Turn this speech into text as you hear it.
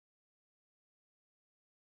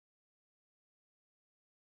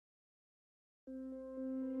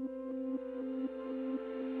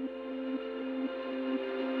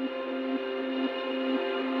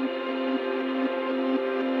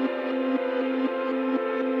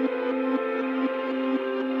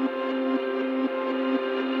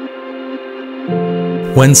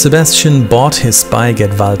When Sebastian bought his bike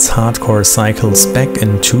at Walz Hardcore Cycles back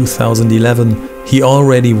in 2011, he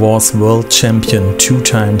already was world champion 2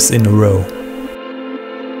 times in a row.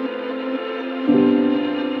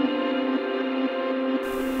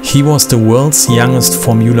 He was the world's youngest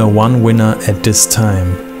Formula 1 winner at this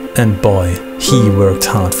time, and boy, he worked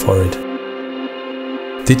hard for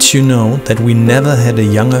it. Did you know that we never had a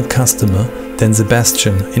younger customer than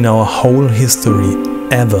Sebastian in our whole history,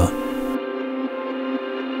 ever?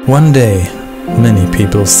 One day, many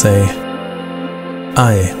people say,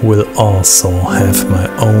 I will also have my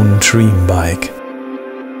own dream bike.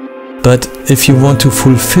 But if you want to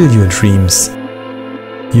fulfill your dreams,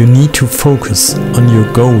 you need to focus on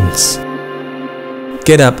your goals.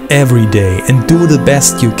 Get up every day and do the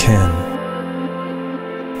best you can.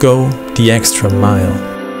 Go the extra mile.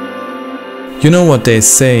 You know what they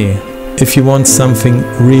say, if you want something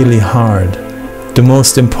really hard, the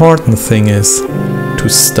most important thing is to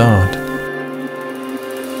start.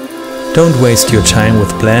 Don't waste your time with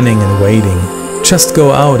planning and waiting. Just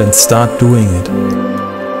go out and start doing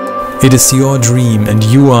it. It is your dream and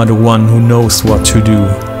you are the one who knows what to do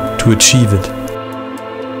to achieve it.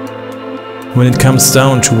 When it comes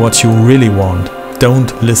down to what you really want,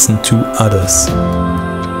 don't listen to others.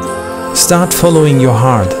 Start following your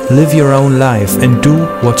heart, live your own life and do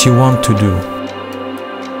what you want to do.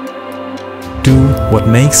 Do what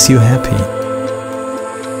makes you happy.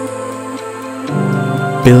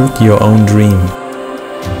 Build your own dream.